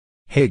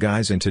Hey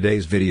guys, in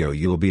today's video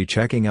you'll be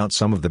checking out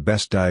some of the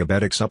best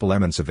diabetic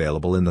supplements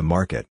available in the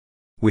market.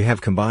 We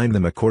have combined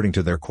them according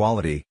to their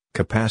quality,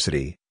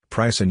 capacity,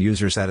 price and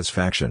user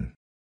satisfaction.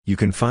 You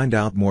can find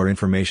out more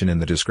information in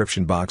the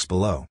description box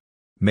below.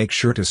 Make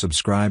sure to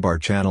subscribe our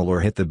channel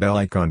or hit the bell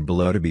icon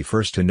below to be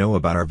first to know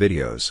about our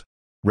videos.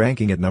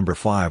 Ranking at number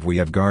 5 we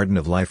have Garden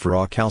of Life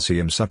Raw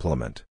Calcium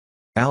Supplement.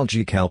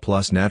 Algae Cal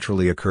Plus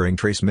naturally occurring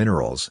trace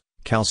minerals.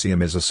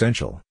 Calcium is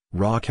essential.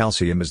 Raw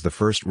calcium is the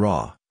first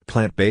raw,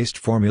 plant-based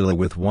formula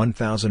with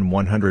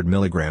 1,100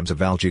 mg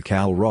of Algae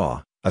Cal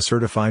Raw, a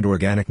certified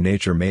organic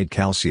nature-made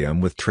calcium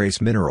with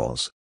trace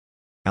minerals.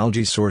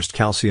 Algae-sourced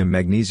calcium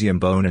magnesium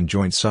bone and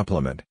joint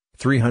supplement,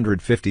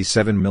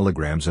 357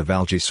 mg of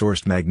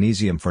algae-sourced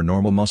magnesium for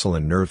normal muscle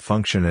and nerve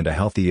function and a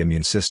healthy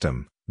immune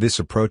system. This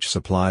approach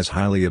supplies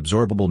highly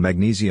absorbable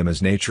magnesium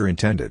as nature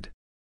intended.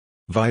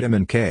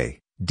 Vitamin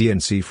K, D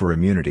and C for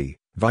immunity.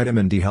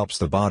 Vitamin D helps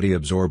the body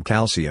absorb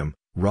calcium.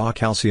 Raw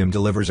calcium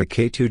delivers a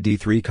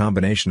K2D3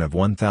 combination of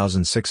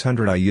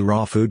 1,600 IU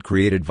raw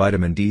food-created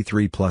vitamin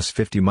D3 plus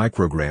 50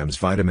 micrograms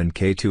vitamin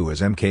K2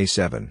 as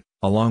MK7,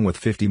 along with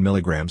 50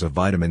 mg of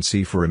vitamin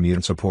C for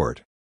immune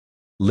support.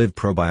 Live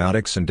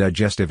probiotics and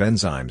digestive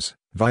enzymes.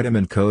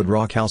 Vitamin Code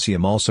Raw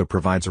Calcium also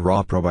provides a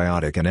raw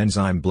probiotic and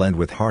enzyme blend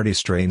with hardy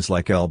strains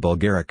like L.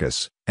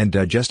 bulgaricus, and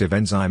digestive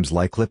enzymes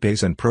like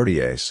lipase and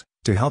protease,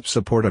 to help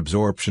support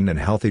absorption and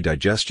healthy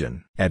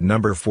digestion. At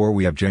number 4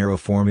 we have Jarrow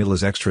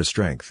Formula's Extra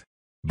Strength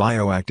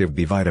Bioactive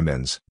B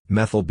vitamins.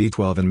 Methyl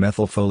B12 and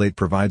methylfolate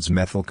provides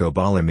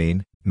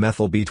methylcobalamin,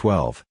 methyl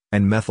B12,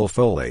 and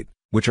methylfolate,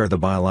 which are the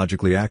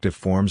biologically active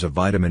forms of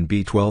vitamin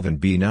B12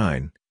 and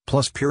B9,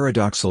 plus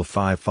pyridoxal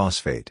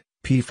 5-phosphate,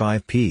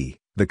 P5P,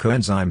 the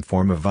coenzyme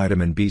form of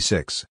vitamin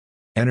B6.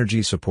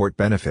 Energy support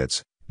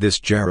benefits. This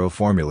Jarrow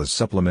Formula's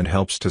supplement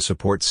helps to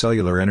support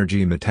cellular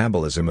energy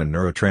metabolism and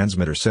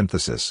neurotransmitter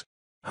synthesis.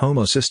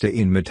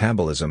 Homocysteine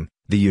metabolism.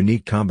 The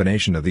unique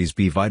combination of these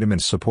B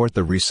vitamins support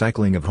the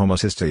recycling of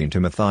homocysteine to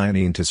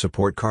methionine to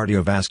support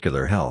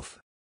cardiovascular health.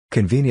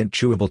 Convenient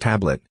chewable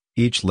tablet.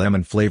 Each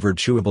lemon-flavored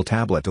chewable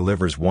tablet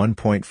delivers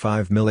 1.5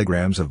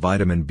 mg of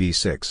vitamin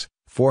B6,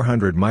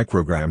 400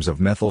 micrograms of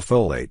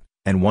methylfolate,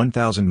 and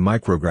 1,000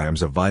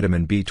 micrograms of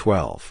vitamin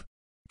B12.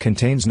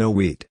 Contains no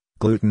wheat,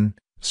 gluten,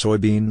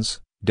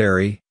 soybeans,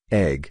 dairy,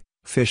 egg,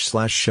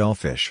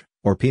 fish/shellfish,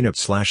 or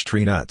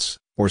peanut/tree nuts,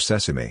 or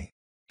sesame.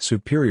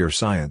 Superior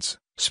science,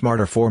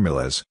 smarter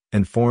formulas,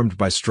 informed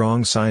by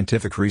strong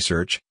scientific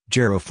research.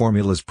 Jarrow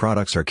Formula's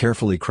products are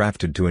carefully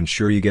crafted to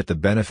ensure you get the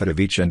benefit of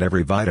each and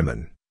every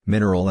vitamin,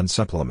 mineral and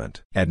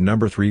supplement. At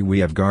number 3 we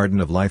have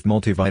Garden of Life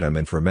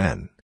Multivitamin for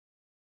Men.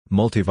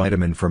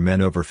 Multivitamin for men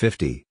over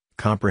 50,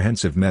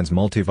 comprehensive men's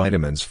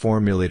multivitamins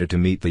formulated to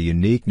meet the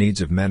unique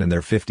needs of men in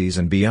their 50s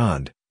and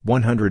beyond.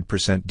 100%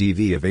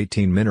 DV of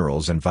 18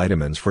 minerals and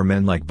vitamins for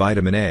men like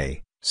vitamin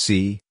A,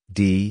 C,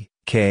 D,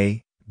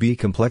 K, B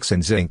complex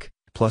and zinc,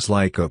 plus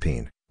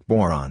lycopene,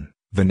 boron,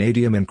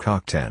 vanadium and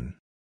CoQ10.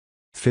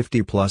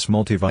 50+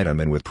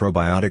 multivitamin with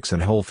probiotics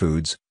and whole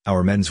foods.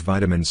 Our men's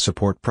vitamins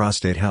support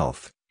prostate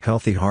health,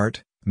 healthy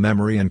heart,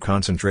 memory and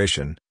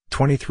concentration.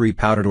 23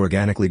 powdered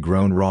organically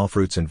grown raw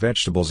fruits and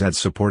vegetables add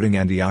supporting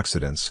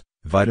antioxidants,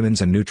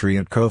 vitamins and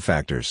nutrient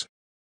cofactors.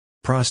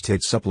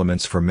 Prostate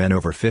supplements for men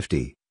over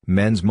 50.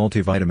 Men's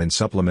multivitamin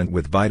supplement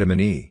with vitamin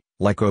E,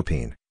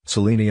 lycopene,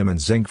 selenium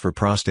and zinc for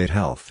prostate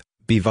health.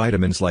 B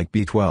vitamins like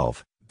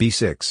B12,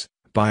 B6,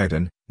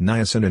 biotin,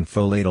 niacin and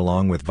folate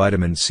along with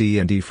vitamin C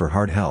and E for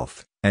heart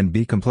health, and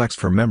B complex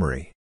for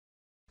memory.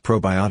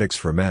 Probiotics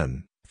for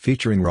men,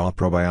 featuring raw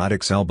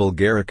probiotics L.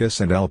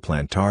 bulgaricus and L.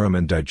 plantarum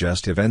and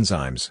digestive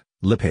enzymes,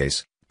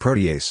 lipase,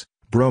 protease,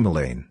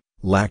 bromelain,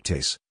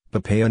 lactase,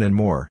 papain and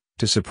more,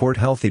 to support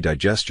healthy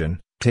digestion.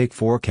 Take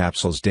 4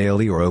 capsules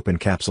daily or open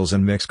capsules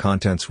and mix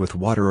contents with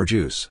water or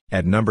juice.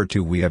 At number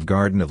 2 we have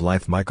Garden of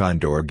Life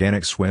Mykind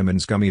Organic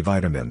Women's Gummy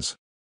Vitamins.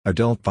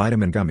 Adult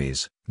Vitamin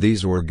Gummies.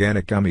 These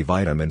organic gummy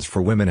vitamins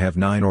for women have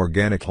 9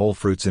 organic whole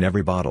fruits in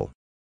every bottle.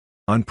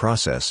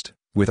 Unprocessed.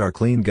 With our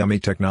clean gummy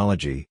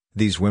technology,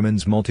 these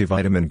women's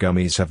multivitamin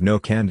gummies have no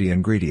candy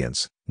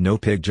ingredients, no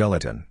pig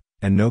gelatin,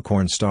 and no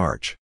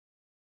cornstarch.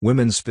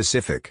 Women's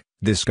specific.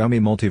 This gummy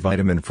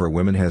multivitamin for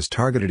women has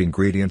targeted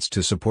ingredients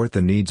to support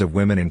the needs of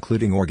women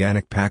including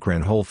organic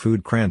Pakran whole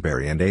food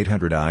cranberry and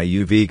 800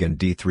 IU vegan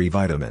D3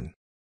 vitamin.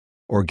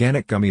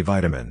 Organic gummy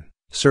vitamin,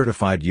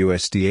 certified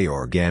USDA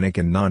organic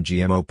and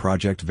non-GMO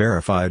project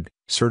verified,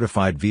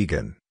 certified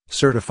vegan,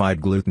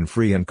 certified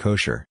gluten-free and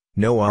kosher,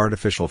 no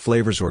artificial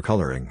flavors or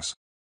colorings.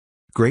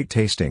 Great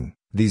tasting.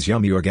 These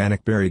yummy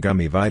organic berry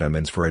gummy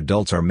vitamins for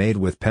adults are made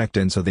with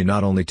pectin so they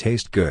not only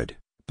taste good,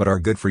 but are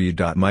good for you.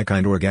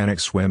 Mykind Organic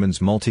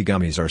Women's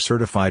Multi-Gummies are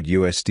certified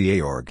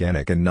USDA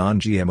organic and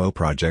non-GMO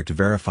project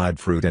verified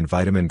fruit and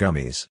vitamin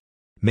gummies.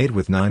 Made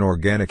with 9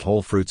 organic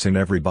whole fruits in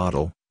every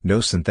bottle, no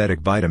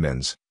synthetic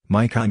vitamins,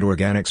 Mykind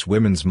Organics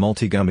Women's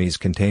Multi-Gummies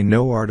contain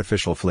no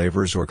artificial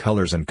flavors or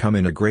colors and come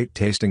in a great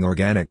tasting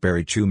organic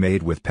berry chew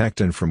made with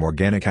pectin from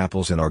organic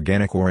apples and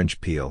organic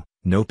orange peel,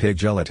 no pig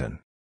gelatin.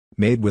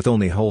 Made with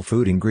only whole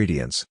food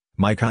ingredients,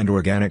 My Kind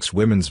Organics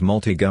Women's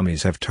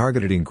Multi-Gummies have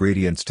targeted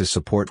ingredients to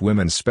support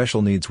women's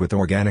special needs with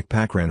organic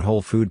Pakran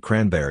whole food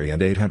cranberry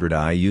and 800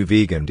 IU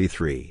vegan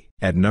D3.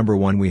 At number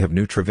 1 we have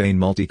Nutrivain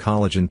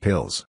Multi-Collagen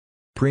Pills.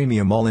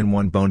 Premium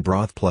all-in-one bone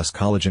broth plus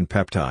collagen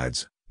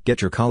peptides.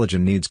 Get your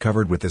collagen needs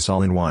covered with this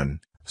all-in-one,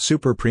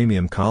 super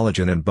premium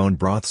collagen and bone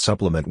broth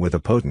supplement with a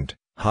potent,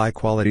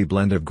 high-quality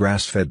blend of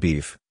grass-fed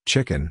beef,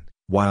 chicken,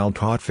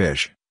 wild-caught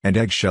fish, and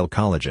eggshell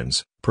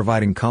collagens,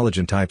 providing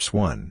collagen types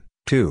 1,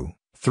 2,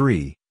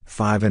 3,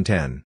 5 and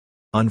 10.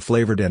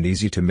 Unflavored and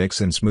easy to mix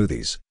in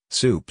smoothies,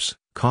 soups,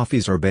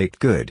 coffees or baked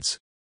goods.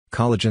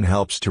 Collagen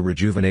helps to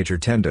rejuvenate your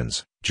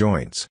tendons,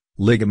 joints,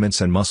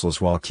 ligaments and muscles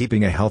while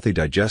keeping a healthy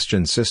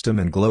digestion system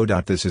and glow.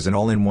 This is an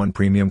all-in-one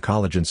premium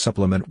collagen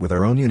supplement with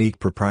our own unique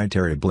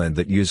proprietary blend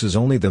that uses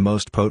only the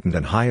most potent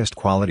and highest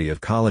quality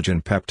of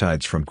collagen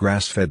peptides from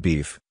grass-fed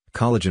beef,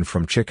 collagen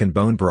from chicken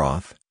bone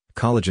broth,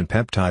 collagen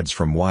peptides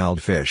from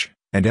wild fish,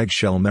 and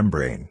eggshell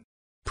membrane.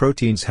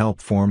 Proteins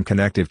help form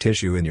connective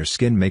tissue in your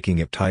skin, making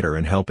it tighter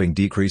and helping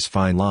decrease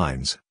fine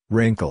lines,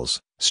 wrinkles,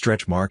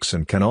 stretch marks,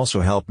 and can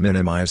also help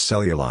minimize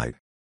cellulite.